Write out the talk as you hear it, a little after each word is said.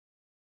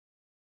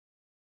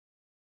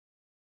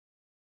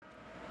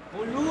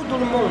Bonjour tout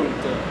le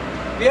monde,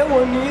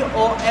 bienvenue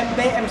au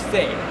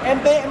MPMC.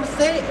 MPMC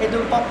est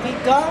un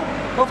fabricant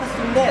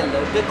professionnel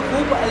de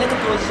groupes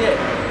électrogènes.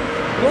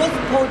 Nos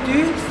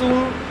produits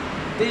sont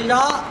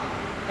déjà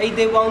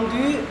été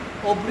vendus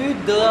au plus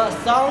de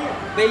 100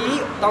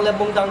 pays dans le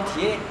monde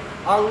entier.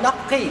 En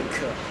Afrique,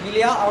 il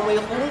y a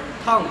environ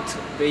 30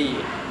 pays.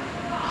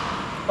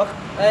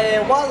 Et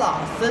voilà,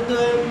 c'est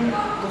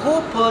un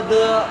groupe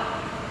de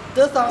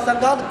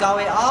 250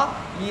 kVA.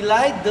 Il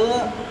est de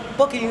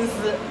Perkins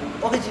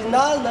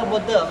original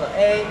moteur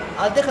et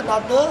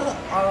alternateur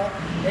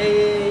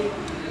et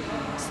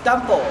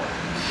Stanford.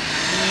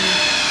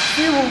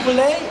 Si vous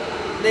voulez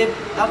des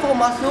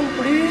informations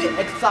plus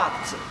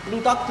exactes,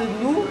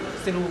 contactez-nous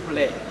s'il vous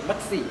plaît.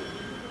 Merci.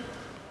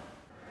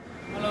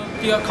 Hello,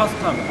 dear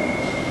customer.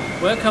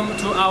 Welcome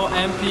to our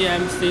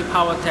MPMC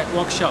PowerTech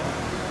workshop.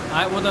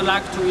 I would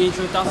like to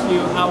introduce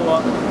you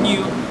our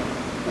new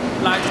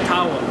light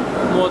tower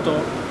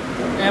model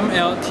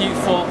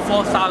MLT4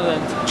 4000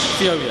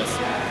 series.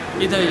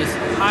 It is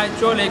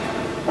hydraulic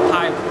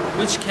type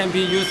which can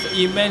be used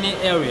in many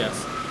areas: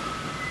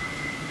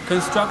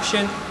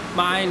 construction,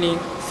 mining,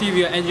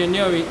 civil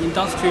engineering,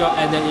 industrial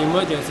and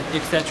emergency,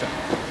 etc.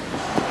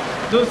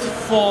 Those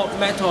 4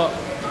 metal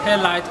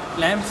headlight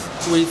lamps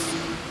with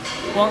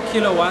 1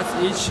 kilowatt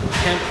each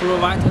can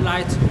provide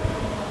light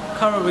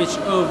coverage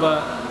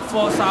over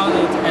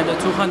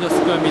 4,200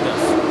 square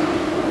meters.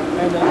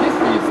 And this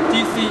is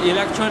DC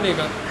electronic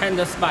hand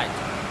spike.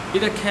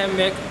 It can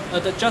make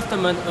an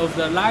adjustment of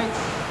the light,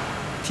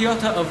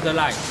 tilt of the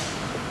light.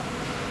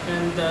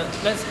 And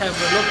let's have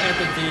a look at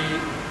the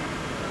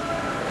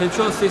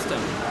control system.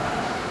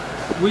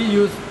 We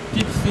use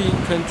deep sea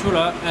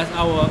controller as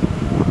our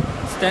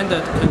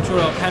standard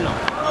controller panel.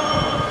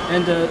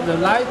 And the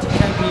light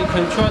can be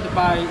controlled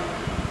by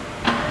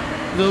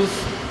those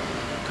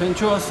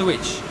control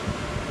switch.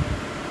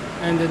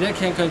 And they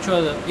can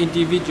control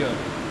individually.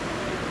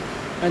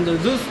 And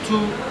those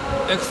 2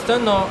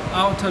 external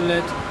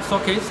outlet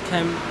sockets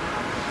can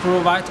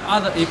provide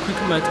other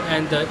equipment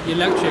and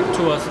electric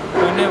tools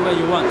whenever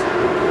you want.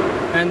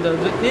 And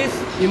this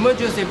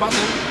emergency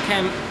button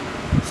can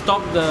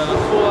stop the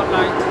whole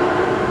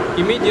light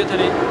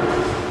immediately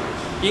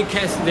in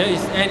case there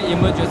is any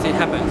emergency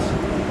happens.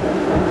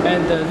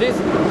 And this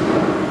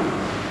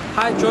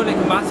hydraulic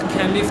mast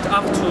can lift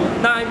up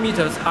to 9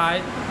 meters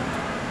high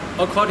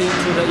according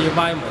to the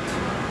environment.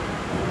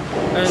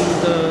 And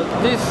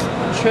this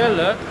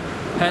trailer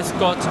has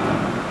got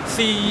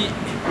CE,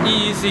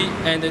 EEC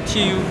and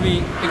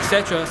TUV,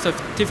 etc.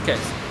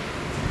 certificates.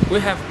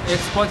 We have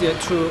exported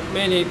to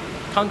many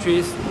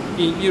countries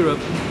in Europe,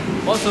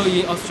 also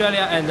in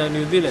Australia and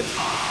New Zealand.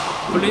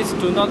 Please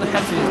do not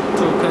hesitate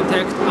to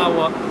contact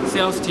our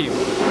sales team.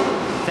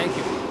 Thank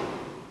you.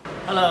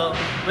 Hello,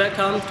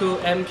 welcome to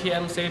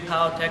MPMC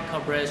PowerTech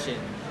Corporation.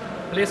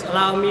 Please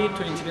allow me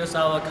to introduce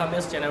our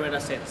Cummins generator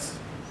sets.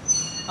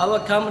 Our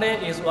company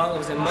is one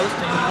of the most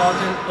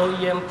important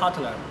OEM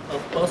partners of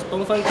both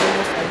Dongfeng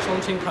Cummins and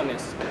Chongqing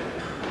Cummins.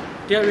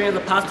 During the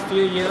past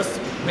few years,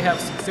 we have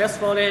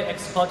successfully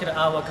exported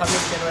our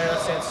Cummins generator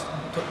sets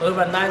to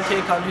over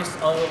 90 countries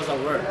all over the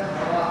world.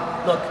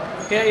 Look,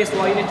 here is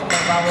one unit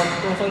of our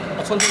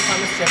Chongqing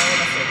Cummins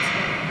generator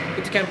set.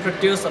 It can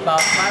produce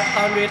about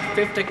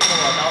 550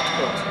 kilowatt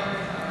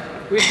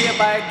output. We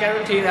hereby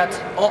guarantee that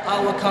all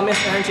our Cummins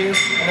engines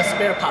and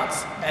spare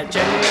parts are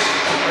genuine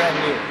and brand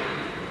new.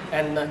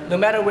 And no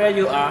matter where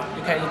you are,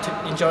 you can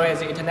enjoy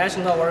the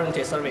international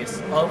warranty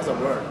service all over the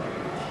world.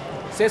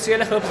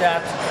 Sincerely hope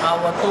that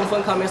our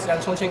Dongfeng Cummins and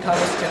Chongqing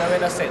Cummins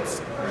generator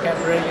sets can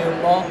bring you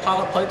more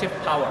positive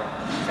power.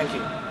 Thank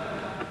you.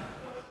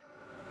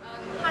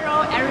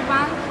 Hello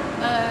everyone,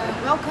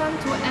 welcome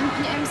to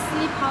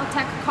MPMC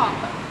PowerTech Corp.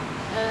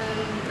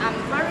 I'm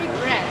very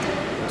glad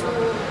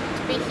to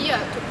be here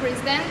to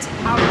present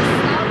our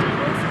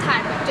soundproof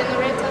type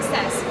generator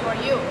sets for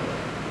you.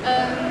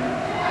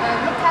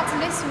 Look at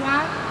this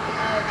one.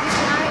 This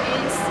one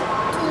is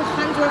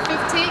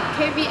 250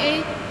 kVA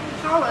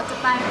powered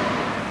by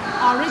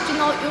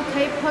original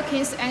UK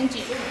Perkins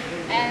engine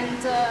and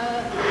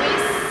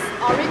with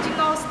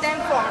original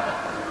Stanford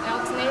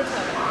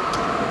alternator.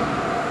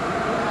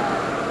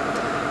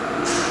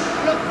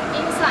 Look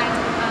inside.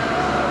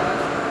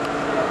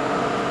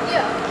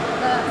 Here,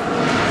 the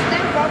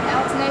Stanford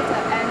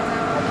alternator and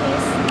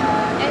Perkins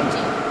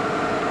engine.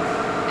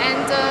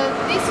 And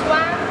this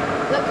one,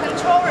 the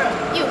controller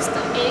used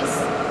is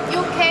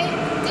UK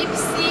Deep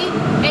Sea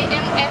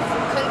AMF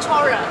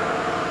controller.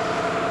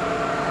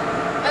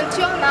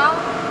 Until now,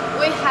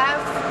 we have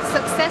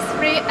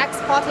successfully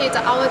exported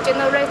our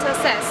generator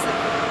sets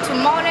to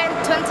more than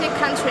 20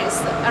 countries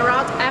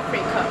around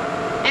Africa.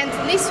 And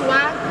this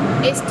one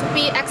is to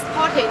be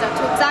exported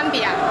to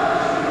Zambia.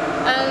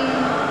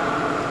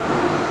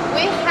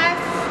 We have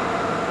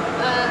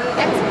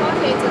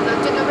exported the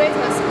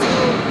generators to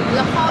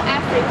the whole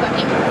Africa,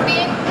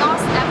 including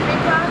North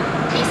Africa,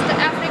 East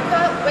Africa,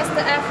 West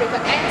Africa,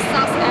 and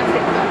South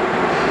Africa.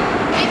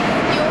 If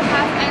you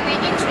have any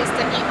interest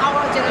in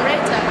our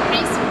generator,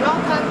 please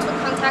welcome to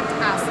contact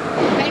us.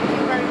 Thank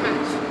you very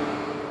much.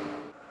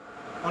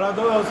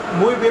 todos,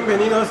 muy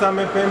bienvenidos a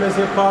MPMC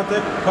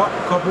Hightech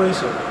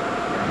Corporation.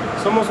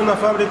 Somos una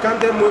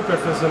fabricante muy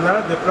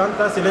profesional de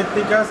plantas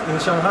eléctricas en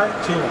Shanghai,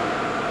 China.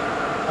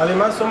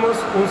 Además somos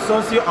un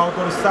socio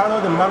autorizado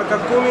de marca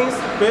Cummins,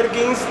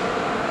 Perkins,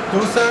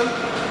 Tucson,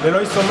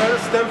 Leroy Somer,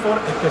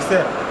 Stanford,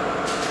 etc.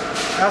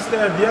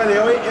 Hasta el día de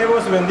hoy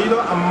hemos vendido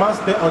a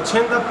más de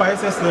 80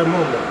 países del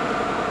mundo.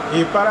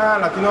 Y para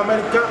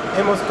Latinoamérica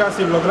hemos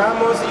casi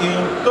logramos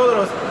en todos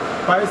los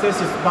países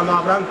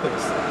hispanohablantes.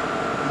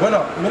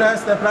 Bueno, mira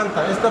esta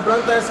planta. Esta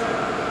planta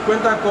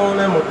cuenta con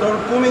el motor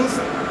Cummins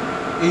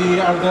y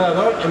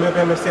ordenador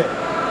MPMC.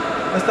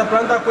 Esta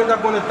planta cuenta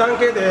con el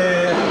tanque en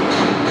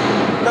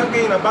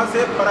la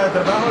base para el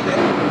trabajo de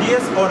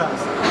 10 horas.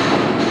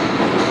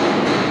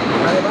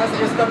 Además,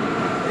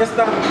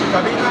 esta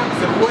cabina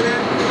se puede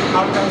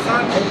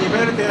alcanzar el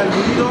nivel del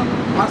ruido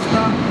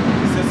hasta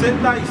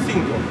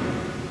 65.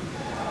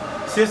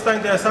 Si está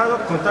interesado,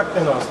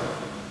 contáctenos.